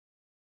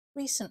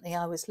Recently,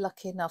 I was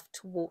lucky enough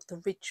to walk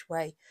the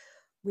Ridgeway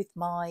with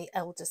my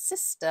elder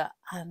sister,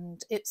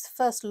 and it's the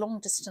first long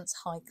distance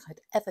hike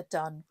I'd ever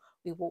done.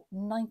 We walked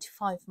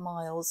 95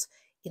 miles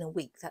in a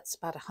week, that's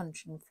about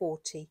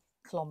 140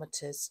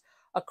 kilometres,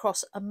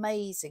 across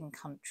amazing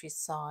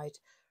countryside,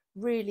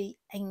 really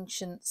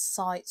ancient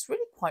sites,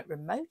 really quite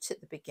remote at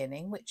the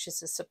beginning, which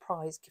is a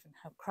surprise given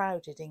how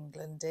crowded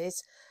England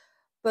is,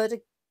 but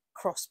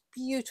across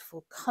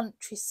beautiful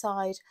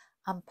countryside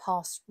and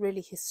past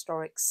really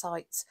historic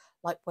sites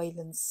like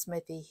Wayland's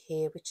Smithy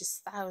here, which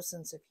is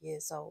thousands of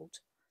years old.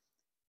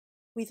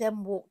 We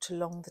then walked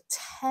along the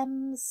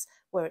Thames,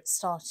 where it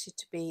started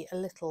to be a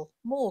little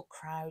more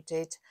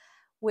crowded,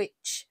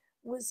 which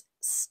was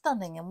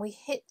stunning. And we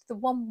hit the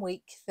one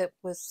week that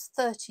was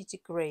 30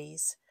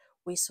 degrees.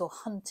 We saw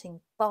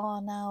hunting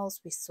barn owls,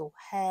 we saw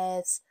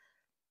hares.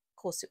 Of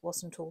course, it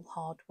wasn't all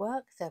hard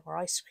work. There were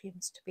ice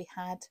creams to be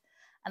had.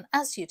 And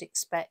as you'd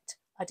expect,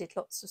 I did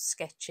lots of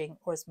sketching,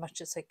 or as much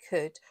as I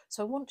could.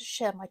 So I want to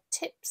share my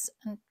tips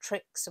and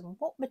tricks and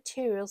what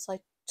materials I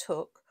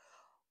took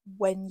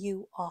when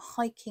you are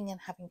hiking and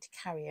having to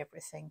carry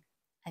everything.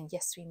 And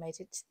yes, we made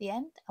it to the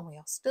end and we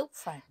are still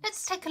friends.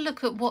 Let's take a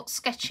look at what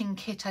sketching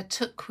kit I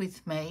took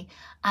with me,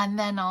 and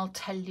then I'll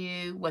tell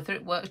you whether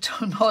it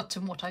worked or not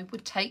and what I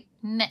would take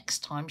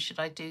next time should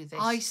I do this.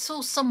 I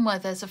saw somewhere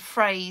there's a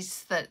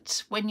phrase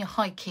that when you're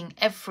hiking,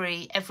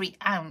 every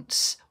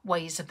ounce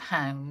weighs a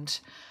pound.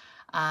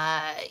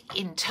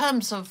 In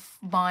terms of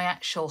my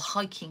actual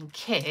hiking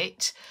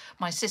kit,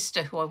 my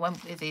sister, who I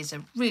went with, is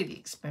a really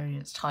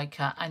experienced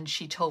hiker, and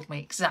she told me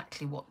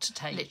exactly what to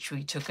take.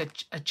 Literally took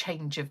a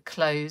change of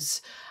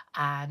clothes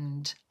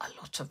and a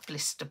lot of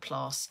blister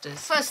plasters.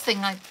 First thing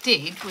I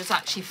did was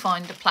actually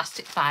find a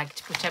plastic bag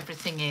to put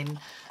everything in,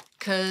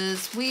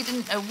 because we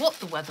didn't know what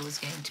the weather was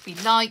going to be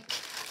like,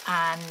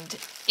 and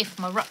if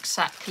my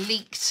rucksack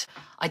leaked,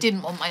 I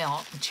didn't want my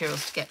art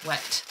materials to get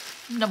wet.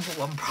 Number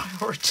one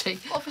priority.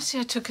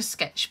 Obviously, I took a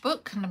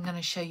sketchbook, and I'm going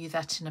to show you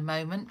that in a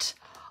moment.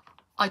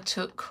 I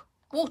took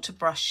water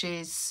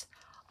brushes.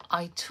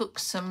 I took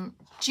some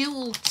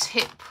dual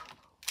tip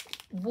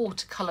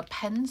watercolour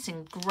pens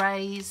in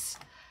greys,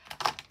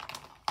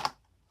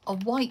 a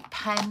white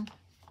pen,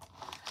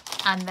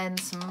 and then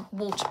some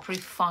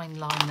waterproof fine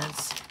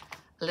liners,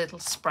 a little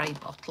spray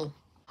bottle.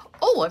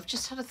 Oh, I've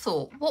just had a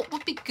thought. What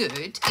would be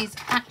good is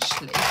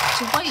actually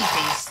to weigh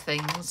these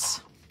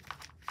things.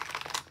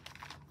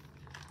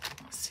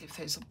 Let's see if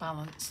there's a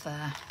balance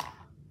there.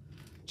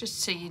 Just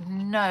so you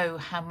know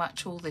how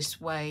much all this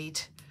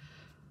weighed.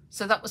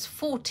 So that was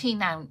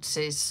 14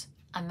 ounces,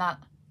 and that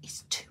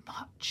is too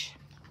much.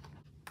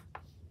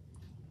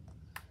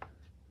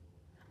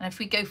 And if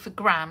we go for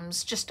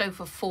grams, just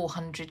over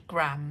 400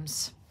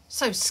 grams.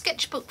 So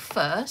sketchbook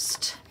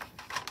first.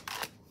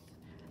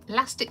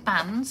 Elastic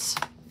bands,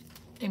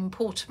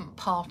 important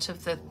part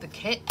of the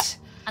kit,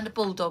 and a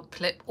bulldog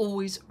clip,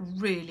 always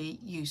really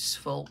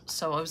useful.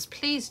 So I was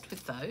pleased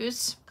with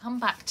those. Come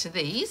back to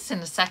these in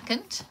a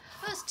second.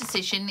 First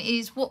decision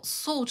is what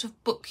sort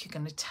of book you're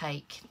going to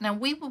take. Now,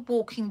 we were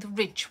walking the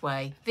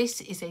Ridgeway.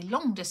 This is a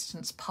long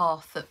distance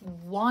path that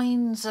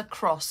winds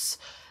across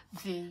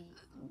the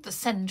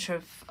centre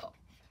of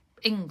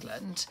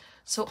England.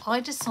 So I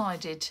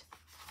decided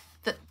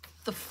that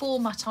the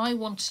format I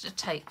wanted to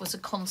take was a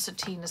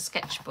concertina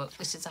sketchbook.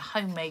 This is a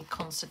homemade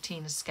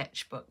concertina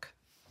sketchbook.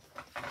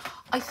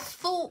 I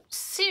thought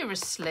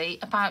seriously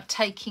about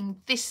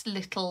taking this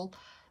little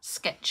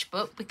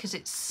sketchbook because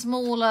it's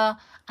smaller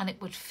and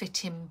it would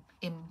fit in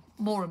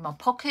more in my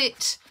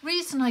pocket. The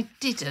reason I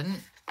didn't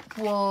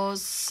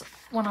was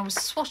when I was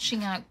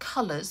swatching out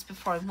colours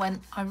before I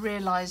went, I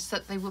realised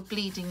that they were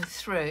bleeding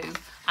through,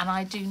 and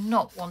I do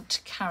not want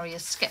to carry a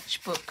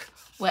sketchbook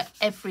where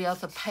every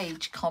other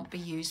page can't be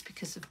used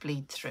because of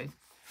bleed through.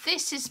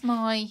 This is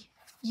my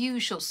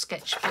usual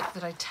sketchbook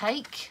that I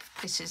take.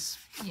 This is,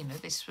 you know,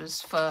 this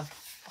was for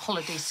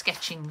holiday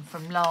sketching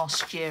from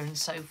last year and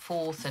so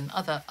forth, and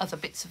other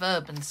bits of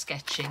urban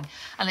sketching,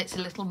 and it's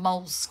a little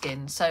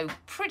moleskin, so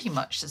pretty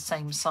much the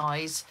same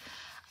size,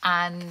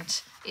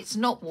 and it's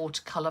not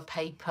watercolour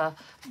paper,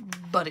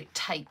 but it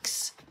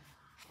takes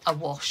a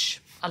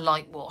wash, a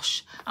light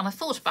wash, and I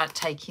thought about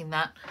taking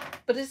that,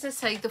 but as I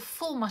say, the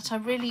format I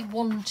really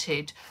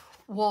wanted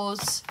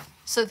was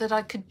so that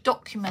I could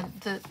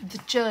document the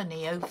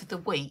journey over the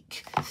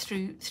week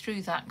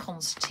through that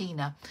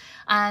concertina.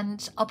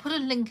 And I'll put a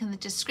link in the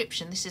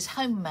description. This is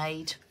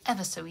homemade,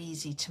 ever so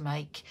easy to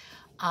make,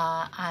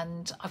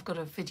 and I've got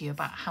a video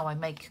about how I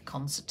make a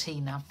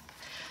concertina.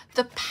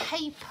 The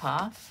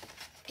paper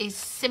is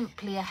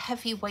simply a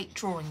heavyweight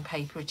drawing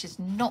paper. It is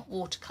not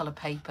watercolour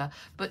paper,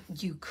 but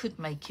you could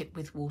make it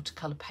with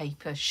watercolour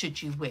paper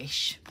should you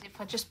wish. If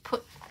I just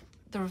put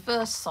the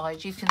reverse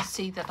side, you can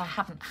see that I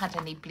haven't had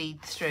any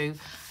bleed through,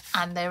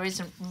 and there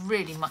isn't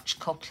really much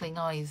cockling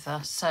either,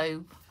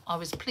 so I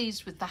was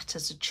pleased with that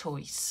as a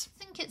choice.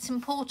 I think it's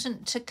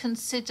important to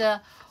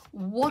consider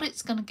what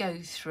it's going to go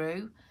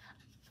through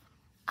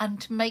and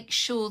to make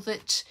sure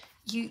that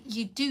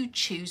you do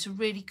choose a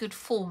really good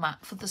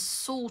format for the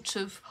sort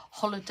of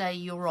holiday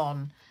you're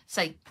on.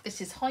 Say,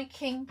 this is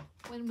hiking.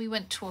 When we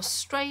went to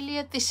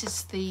Australia, this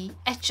is the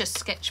Etcher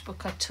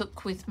sketchbook I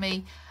took with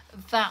me.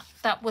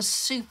 That was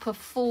super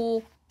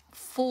for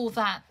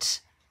that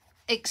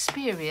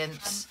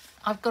experience.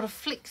 I've got a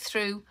flick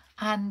through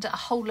and a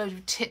whole load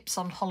of tips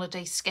on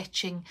holiday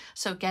sketching.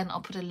 So again,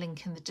 I'll put a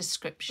link in the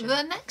description.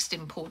 The next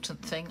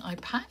important thing I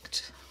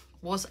packed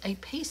was a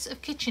piece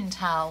of kitchen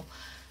towel.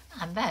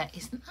 And there,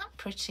 isn't that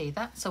pretty?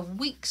 That's a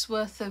week's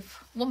worth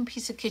of one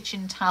piece of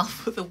kitchen towel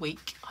for the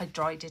week. I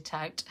dried it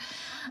out.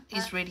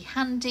 It's really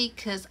handy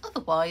because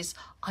otherwise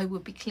I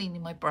would be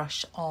cleaning my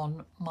brush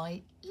on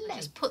my leg.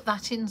 Just put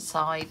that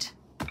inside.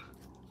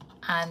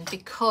 And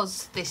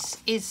because this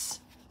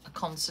is a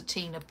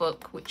concertina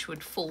book which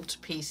would fall to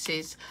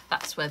pieces,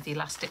 that's where the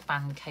elastic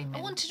band came in.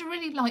 I wanted a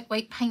really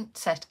lightweight paint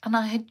set and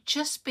I had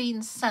just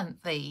been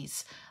sent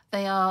these.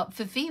 They are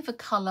Viviva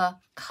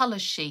colour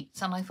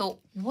sheets, and I thought,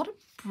 what a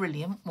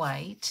brilliant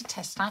way to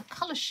test out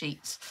colour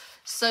sheets.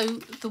 So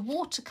the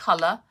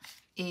watercolour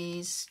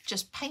is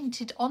just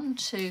painted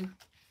onto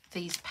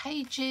these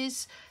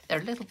pages. There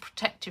are little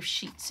protective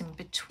sheets in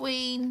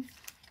between.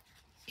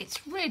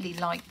 It's really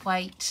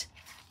lightweight.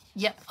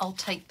 Yep, I'll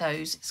take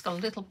those. It's got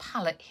a little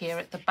palette here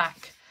at the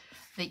back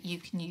that you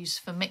can use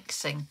for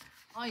mixing.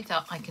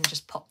 Either I can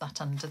just pop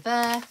that under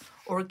there,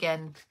 or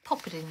again,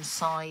 pop it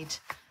inside,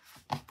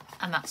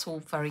 and that's all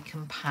very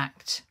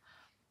compact.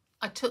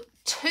 I took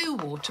 2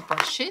 water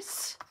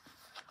brushes.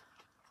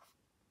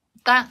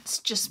 That's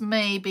just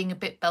me being a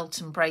bit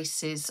belt and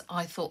braces.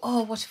 I thought,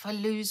 oh, what if I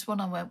lose one?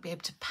 I won't be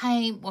able to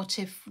paint. What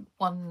if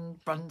one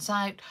runs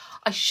out?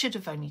 I should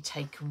have only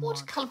taken one.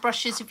 Watercolour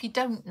brushes, if you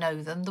don't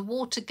know them, the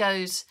water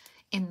goes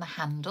in the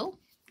handle.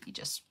 You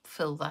just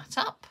fill that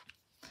up.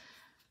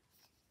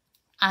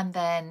 And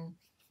then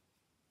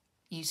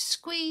you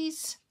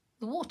squeeze,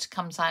 the water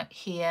comes out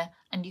here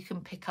and you can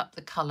pick up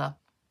the colour.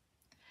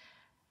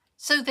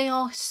 So they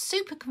are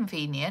super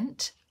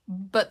convenient,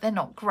 but they're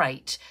not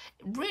great.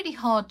 Really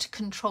hard to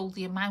control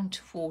the amount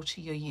of water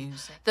you're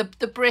using.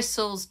 The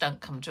bristles don't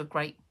come to a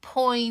great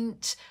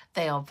point.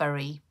 They are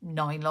very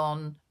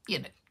nylon, you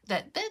know,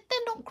 they're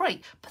not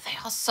great, but they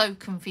are so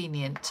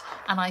convenient.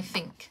 And I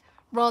think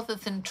rather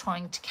than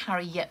trying to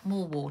carry yet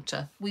more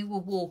water, we were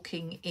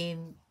walking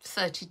in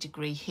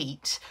 30-degree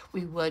heat.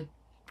 We were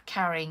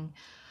carrying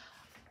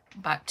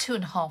about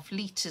 2.5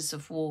 litres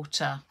of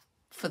water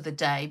for the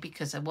day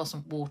because there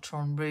wasn't water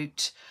en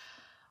route.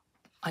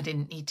 I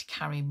didn't need to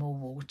carry more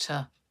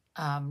water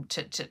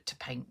to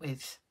paint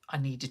with. I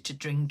needed to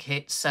drink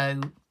it. So,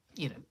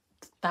 you know,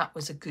 that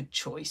was a good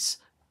choice.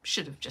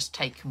 Should have just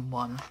taken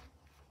one.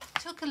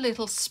 Took a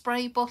little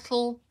spray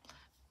bottle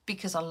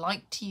because I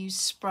like to use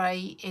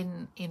spray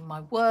in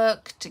my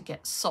work to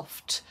get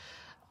soft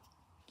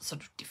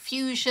sort of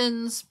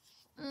diffusions.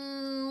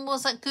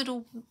 Was that good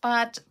or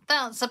bad?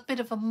 That's a bit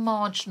of a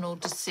marginal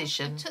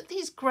decision. I took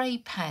these grey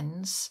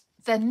pens.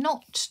 They're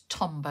not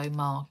Tombow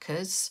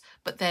markers,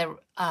 but they're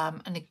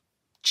a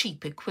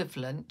cheap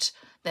equivalent.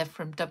 They're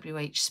from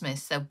WH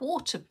Smith's. They're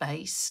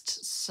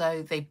water-based,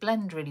 so they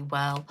blend really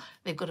well.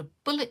 They've got a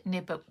bullet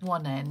nib at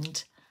one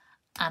end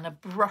and a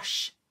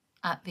brush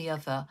at the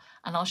other.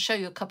 And I'll show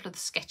you a couple of the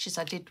sketches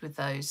I did with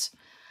those.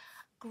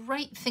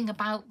 Great thing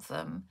about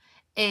them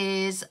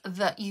is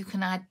that you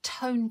can add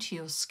tone to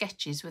your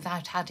sketches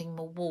without adding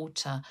more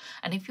water.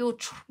 And if you're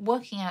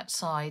working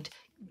outside,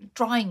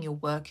 drying your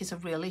work is a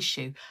real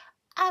issue.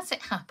 As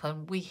it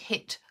happened, we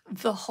hit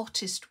the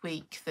hottest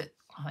week that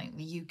I think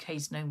the UK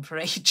is known for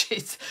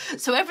ages.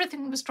 So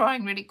everything was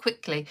drying really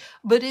quickly.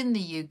 But in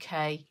the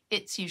UK,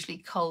 it's usually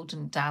cold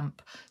and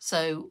damp.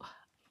 So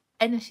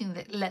anything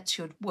that lets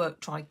your work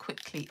dry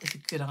quickly is a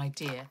good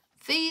idea.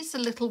 These are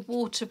little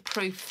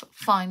waterproof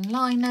fine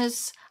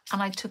liners,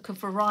 and I took a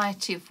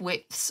variety of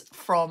widths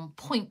from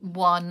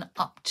 0.1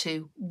 up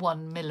to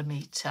 1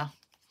 millimetre.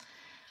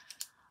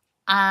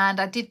 And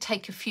I did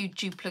take a few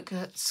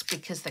duplicates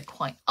because they're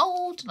quite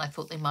old and I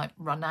thought they might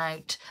run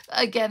out.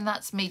 Again,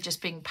 that's me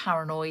just being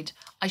paranoid.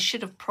 I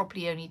should have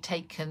probably only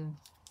taken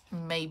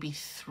maybe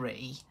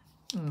 3,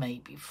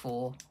 maybe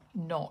 4,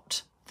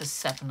 not the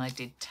 7 I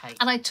did take.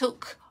 And I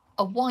took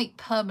a white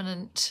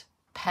permanent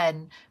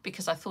pen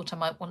because I thought I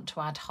might want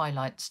to add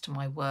highlights to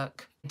my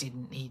work. I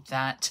didn't need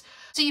that.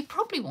 So you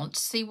probably want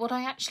to see what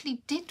I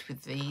actually did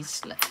with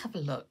these. Let's have a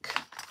look.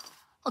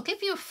 I'll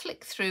give you a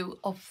flick through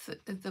of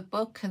the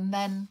book and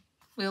then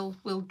we'll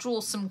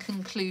draw some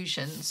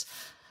conclusions.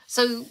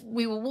 So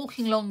we were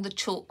walking along the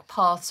chalk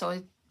path,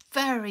 so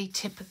very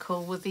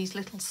typical with these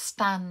little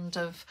stand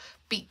of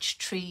beech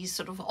trees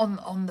sort of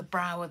on the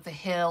brow of the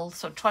hill.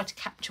 So I tried to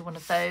capture one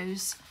of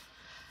those.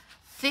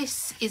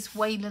 This is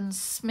Wayland's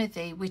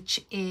Smithy,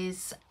 which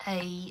is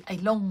a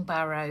long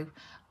barrow.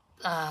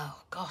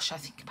 Gosh, I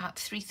think about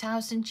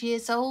 3,000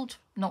 years old.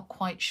 Not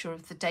quite sure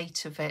of the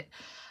date of it,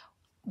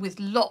 with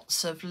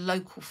lots of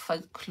local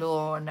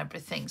folklore and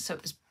everything. So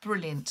it was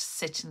brilliant to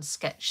sit and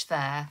sketch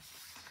there.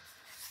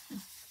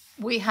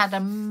 We had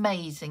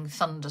amazing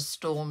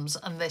thunderstorms,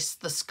 and the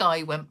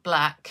sky went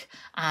black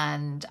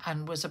and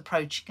was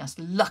approaching us.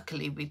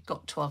 Luckily, we'd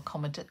got to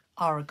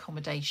our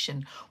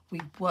accommodation.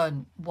 We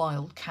weren't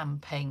wild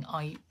camping.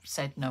 I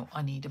said, no,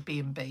 I need a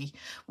B&B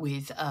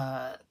with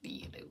a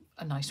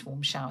nice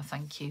warm shower,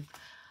 thank you.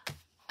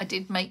 I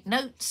did make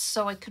notes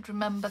so I could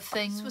remember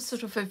things. This was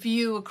sort of a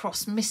view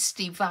across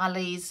misty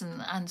valleys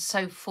and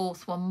so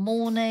forth one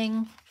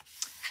morning.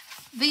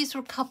 These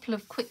were a couple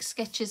of quick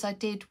sketches I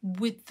did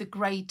with the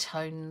grey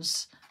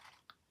tones,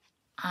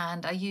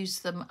 and I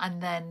used them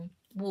and then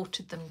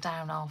watered them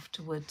down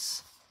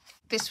afterwards.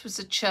 This was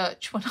a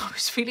church when I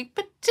was feeling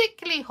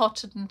particularly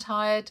hot and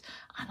tired,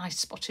 and I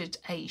spotted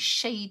a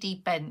shady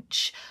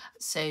bench.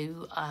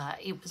 So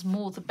it was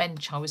more the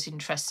bench I was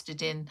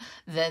interested in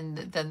than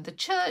the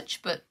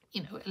church, but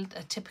you know,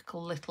 a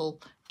typical little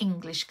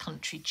English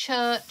country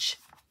church.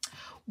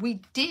 We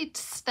did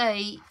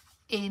stay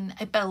in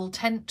a bell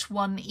tent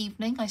one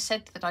evening. I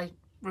said that I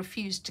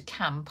refused to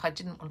camp. I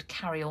didn't want to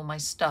carry all my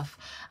stuff,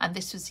 and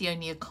this was the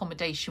only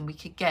accommodation we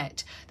could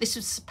get. This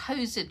was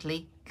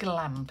supposedly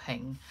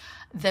glamping.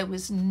 There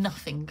was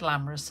nothing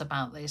glamorous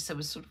about this. There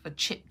was sort of a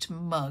chipped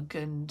mug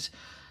and,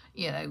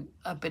 you know,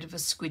 a bit of a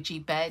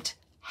squidgy bed.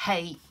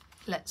 Hey,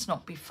 let's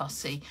not be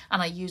fussy.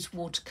 And I used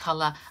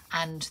watercolour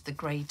and the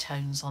grey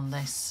tones on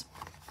this.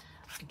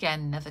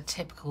 Again, another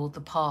typical, the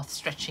path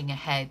stretching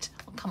ahead.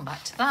 I'll come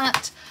back to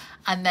that.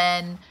 And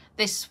then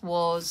this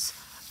was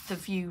the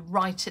view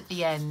right at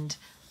the end.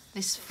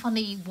 This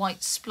funny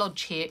white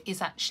splodge here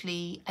is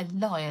actually a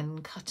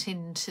lion cut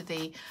into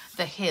the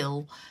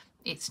hill.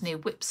 It's near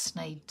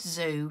Whipsnade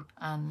Zoo,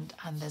 and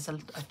there's a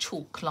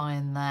chalk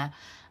lion there.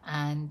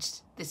 And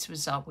this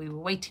was we were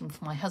waiting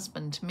for my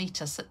husband to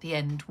meet us at the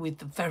end with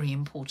the very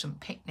important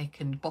picnic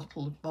and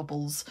bottle of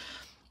bubbles,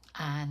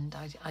 and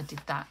I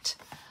did that.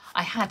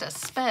 I had a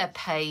spare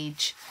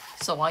page,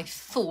 so I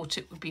thought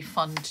it would be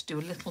fun to do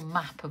a little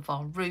map of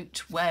our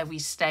route, where we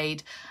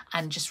stayed,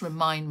 and just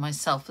remind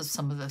myself of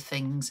some of the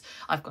things.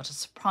 I've got a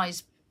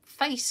surprise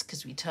face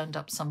because we turned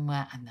up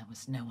somewhere and there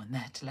was no one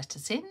there to let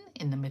us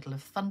in the middle of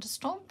a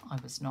thunderstorm. I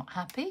was not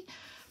happy.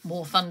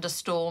 More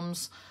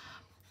thunderstorms.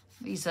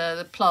 These are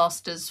the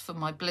plasters for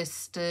my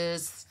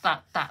blisters.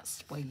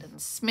 That's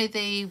Wayland's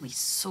smithy. We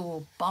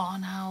saw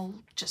barn owl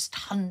just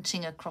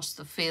hunting across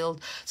the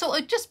field. So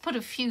I just put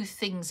a few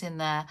things in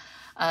there.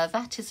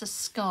 That is a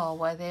scar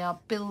where they are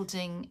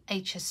building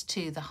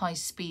HS2, the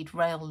high-speed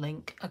rail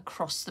link,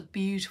 across the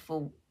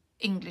beautiful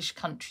English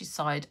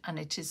countryside, and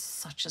it is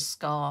such a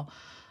scar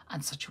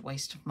and such a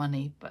waste of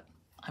money, but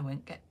I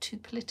won't get too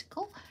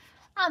political.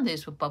 And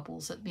those were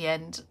bubbles at the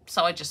end,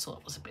 so I just thought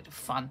it was a bit of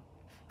fun.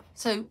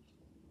 So,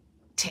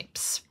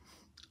 tips.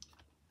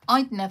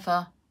 I'd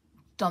never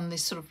done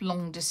this sort of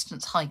long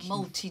distance hiking.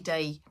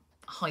 Multi-day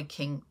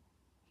hiking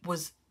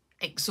was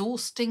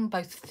exhausting,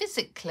 both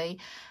physically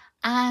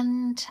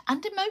and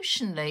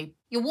emotionally.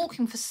 You're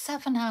walking for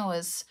 7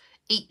 hours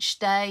each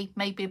day,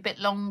 maybe a bit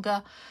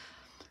longer.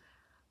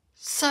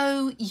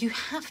 So you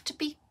have to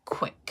be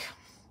quick.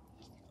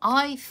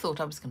 I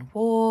thought I was going to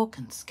walk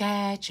and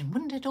sketch and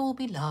wouldn't it all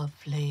be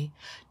lovely?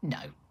 No,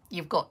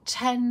 you've got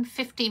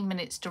 10-15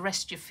 minutes to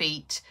rest your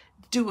feet,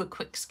 do a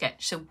quick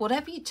sketch. So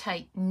whatever you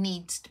take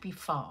needs to be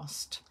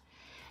fast.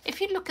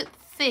 If you look at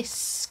this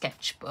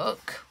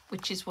sketchbook,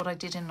 which is what I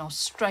did in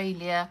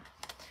Australia,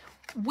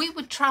 we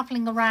were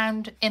travelling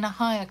around in a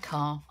hire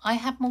car. I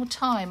had more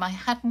time. I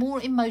had more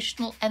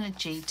emotional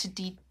energy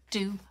to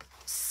do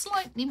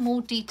slightly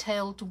more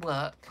detailed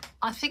work.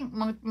 I think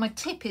my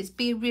tip is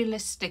be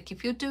realistic.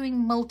 If you're doing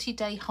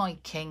multi-day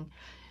hiking,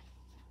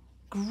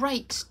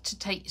 great to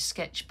take your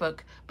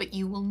sketchbook, but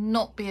you will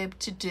not be able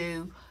to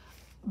do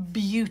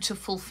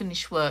beautiful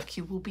finished work.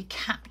 You will be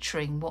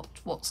capturing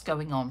what's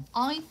going on.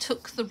 I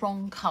took the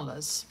wrong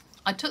colours.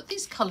 I took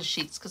these colour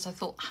sheets because I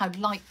thought how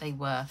light they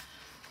were,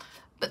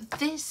 but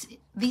these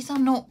are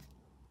not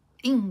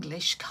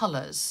English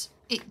colours.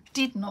 It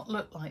did not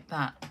look like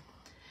that.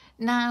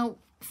 Now,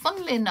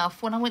 funnily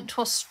enough, when I went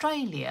to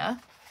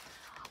Australia,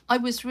 I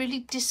was really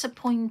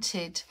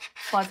disappointed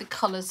by the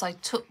colours I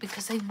took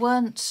because they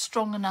weren't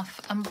strong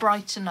enough and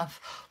bright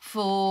enough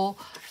for,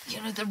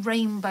 you know, the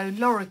rainbow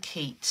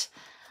lorikeet.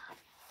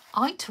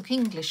 I took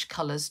English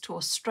colours to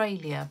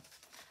Australia.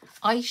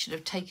 I should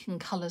have taken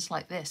colours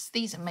like this.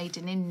 These are made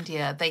in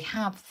India. They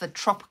have the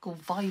tropical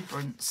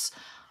vibrance.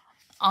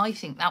 I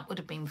think that would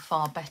have been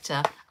far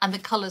better. And the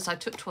colours I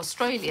took to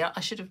Australia,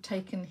 I should have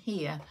taken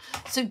here.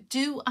 So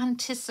do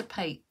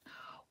anticipate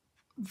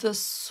the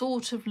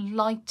sort of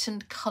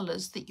lightened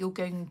colours that you're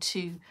going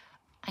to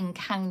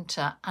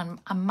encounter and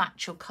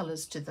match your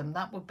colours to them.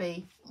 That would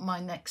be my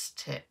next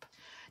tip.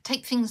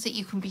 Take things that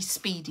you can be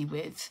speedy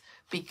with,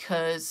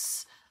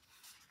 because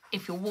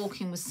if you're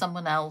walking with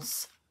someone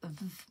else,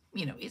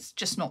 you know, it's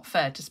just not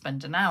fair to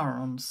spend an hour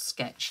on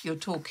sketch. You're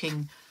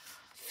talking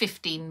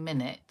 15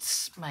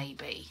 minutes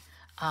maybe,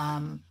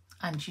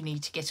 and you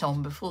need to get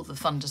on before the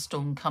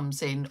thunderstorm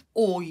comes in,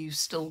 or you've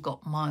still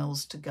got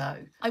miles to go.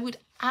 I would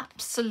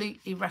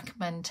absolutely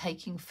recommend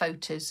taking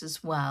photos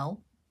as well.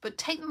 but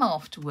take them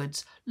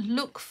afterwards.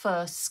 Look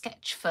first,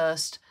 sketch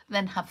first,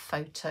 then have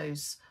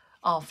photos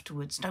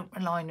afterwards. Don't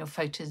rely on your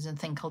photos and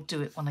think I'll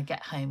do it when I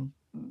get home,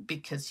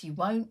 because you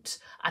won't,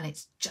 and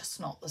it's just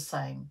not the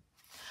same.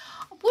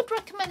 I would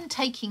recommend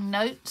taking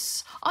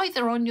notes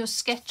either on your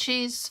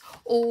sketches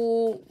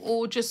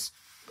or just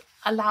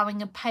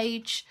allowing a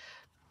page,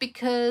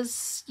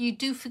 because you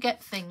do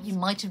forget things. You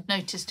might have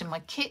noticed in my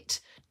kit,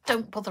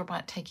 don't bother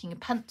about taking a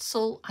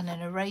pencil and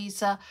an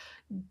eraser.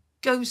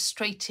 Go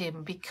straight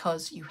in,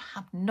 because you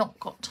have not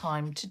got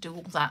time to do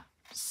all that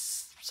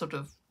sort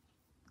of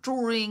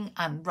drawing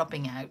and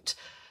rubbing out.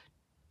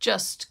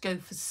 Just go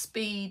for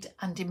speed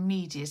and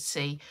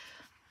immediacy.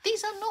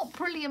 These are not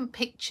brilliant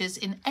pictures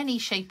in any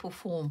shape or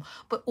form,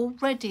 but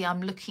already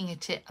I'm looking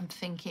at it and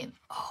thinking,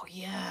 oh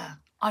yeah,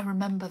 I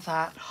remember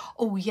that.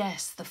 Oh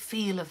yes, the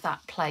feel of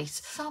that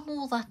place. Sum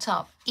all that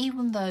up,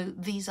 even though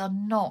these are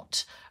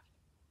not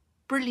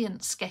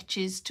brilliant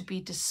sketches to be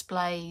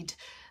displayed,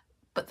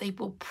 but they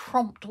will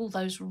prompt all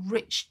those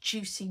rich,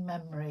 juicy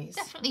memories.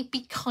 Definitely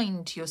be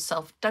kind to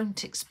yourself.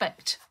 Don't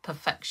expect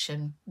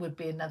perfection, would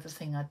be another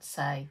thing I'd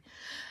say.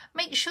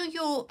 Make sure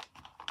your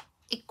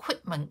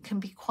equipment can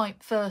be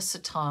quite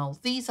versatile.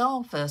 These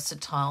are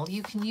versatile.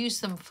 You can use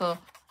them for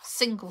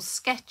single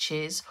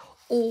sketches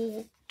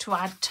or to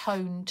add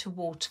tone to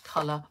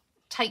watercolour.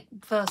 Take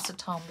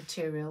versatile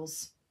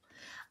materials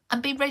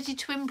and be ready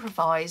to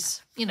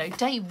improvise. You know,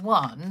 day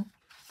one,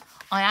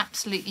 I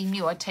absolutely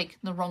knew I'd taken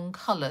the wrong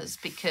colours,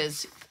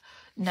 because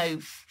no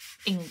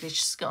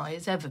English sky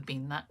has ever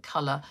been that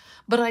colour,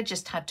 but I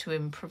just had to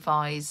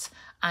improvise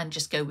and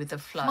just go with the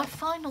flow. My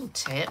final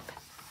tip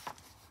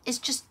is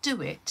just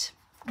do it.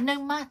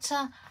 No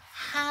matter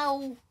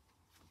how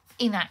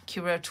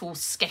inaccurate or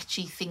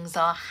sketchy things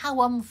are, how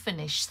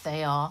unfinished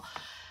they are,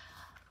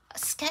 a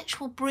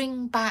sketch will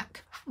bring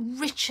back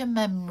richer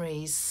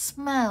memories,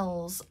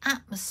 smells,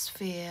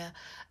 atmosphere,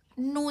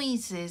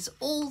 noises,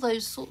 all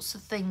those sorts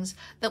of things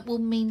that will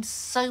mean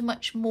so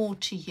much more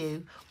to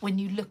you when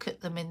you look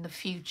at them in the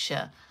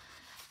future.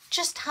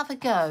 Just have a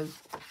go.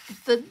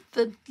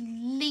 The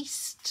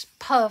least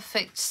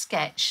perfect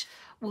sketch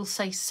will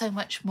say so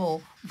much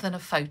more than a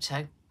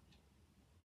photo.